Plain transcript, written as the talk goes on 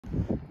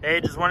Hey,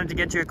 just wanted to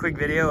get you a quick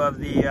video of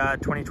the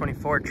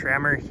 2024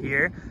 Tremor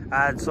here.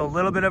 So a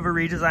little bit of a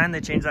redesign.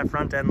 They changed that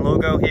front end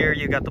logo here.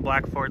 You got the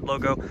black Ford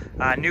logo,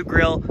 new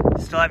grille,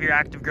 still have your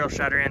active grille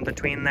shutter in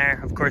between there.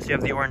 Of course, you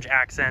have the orange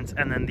accents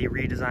and then the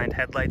redesigned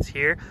headlights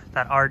here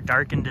that are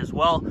darkened as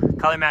well.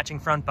 Color matching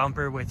front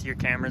bumper with your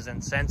cameras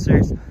and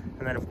sensors.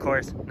 And then of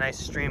course, nice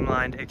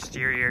streamlined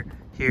exterior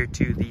here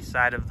to the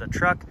side of the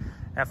truck.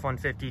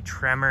 F-150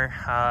 Tremor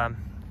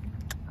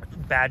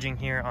badging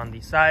here on the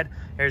side.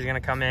 Air's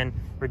gonna come in,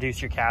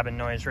 reduce your cabin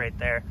noise right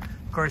there.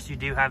 Of course, you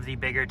do have the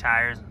bigger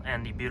tires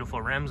and the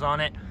beautiful rims on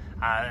it.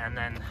 And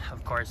then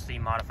of course the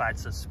modified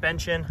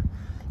suspension.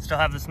 Still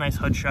have this nice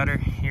hood shutter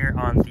here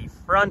on the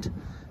front.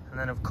 And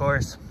then of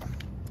course,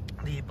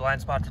 the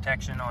blind spot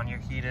detection on your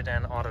heated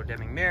and auto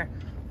dimming mirror.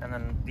 And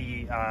then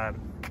the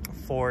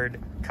Ford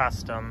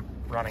custom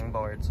running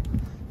boards.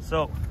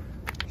 So,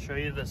 show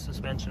you the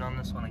suspension on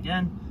this one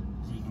again.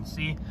 As you can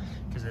see,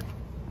 because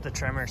the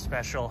Tremor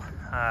Special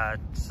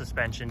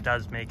suspension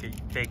does make a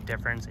big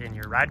difference in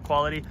your ride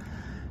quality.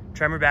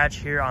 Tremor badge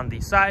here on the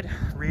side,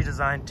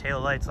 redesigned tail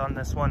lights on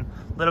this one,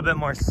 a little bit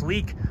more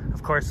sleek.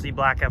 Of course, the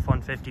black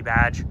F-150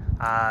 badge,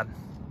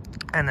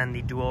 and then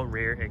the dual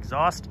rear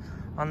exhaust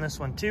on this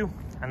one too.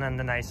 And then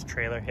the nice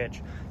trailer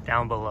hitch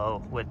down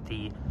below with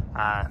the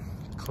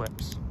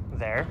clips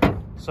there.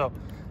 So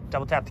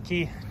double tap the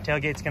key,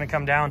 tailgate's gonna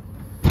come down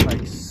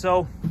like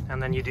so.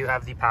 And then you do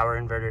have the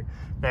power inverter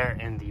there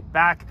in the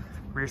back,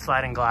 rear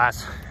sliding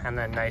glass, and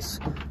then nice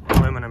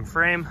aluminum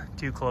frame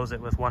to close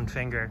it with one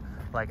finger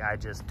like I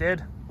just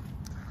did.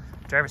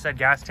 Driver's side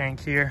gas tank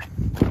here.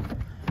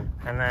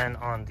 And then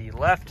on the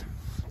left,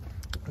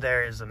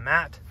 there is a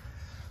mat.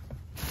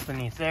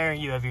 Beneath there,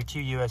 you have your two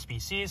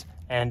USB-Cs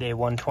and a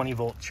 120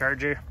 volt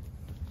charger.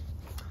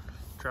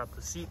 Drop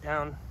the seat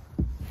down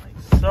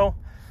like so.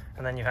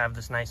 And then you have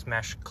this nice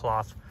mesh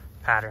cloth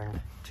pattern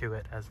to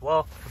it as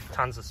well, with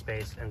tons of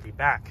space in the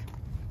back.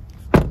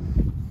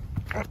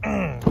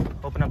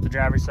 Open up the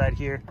driver's side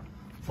here,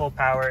 full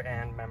power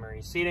and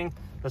memory seating.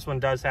 This one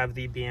does have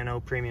the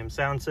B&O premium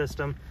sound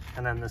system,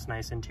 and then this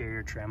nice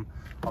interior trim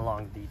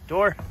along the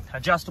door.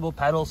 Adjustable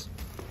pedals,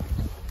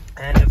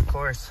 and of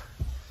course,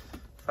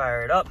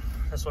 fire it up.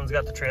 This one's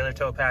got the trailer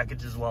tow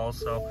package as well,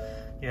 so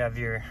you have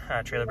your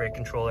trailer brake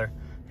controller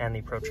and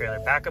the Pro Trailer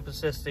backup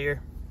assist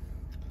here.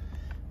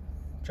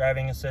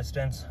 Driving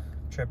assistance,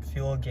 trip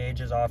fuel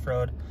gauges,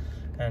 off-road,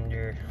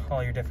 and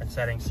all your different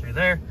settings through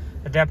there.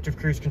 Adaptive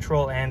cruise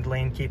control and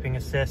lane keeping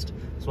assist,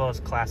 as well as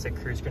classic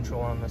cruise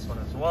control on this one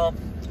as well.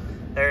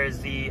 There is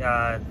the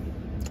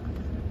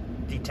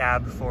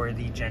tab for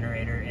the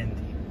generator in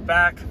the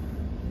back.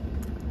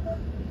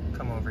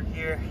 Come over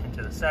here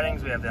into the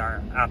settings. We have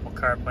our Apple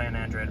CarPlay and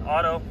Android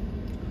Auto.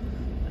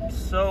 And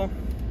so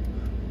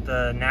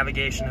the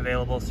navigation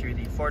available through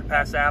the Ford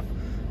Pass app,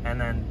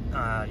 and then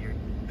your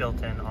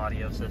built-in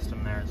audio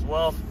system there as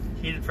well.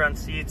 Heated front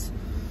seats,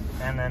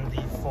 and then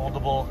the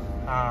foldable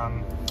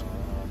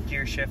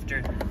gear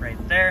shifter right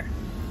there.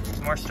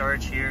 Some more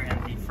storage here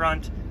in the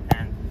front,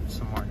 and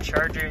some more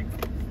charging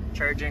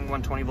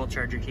 120 volt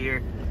charger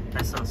here.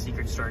 Nice little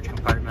secret storage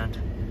compartment,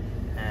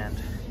 and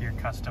your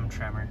custom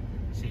Tremor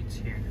seats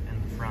here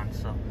in the front.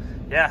 So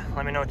yeah,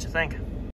 let me know what you think.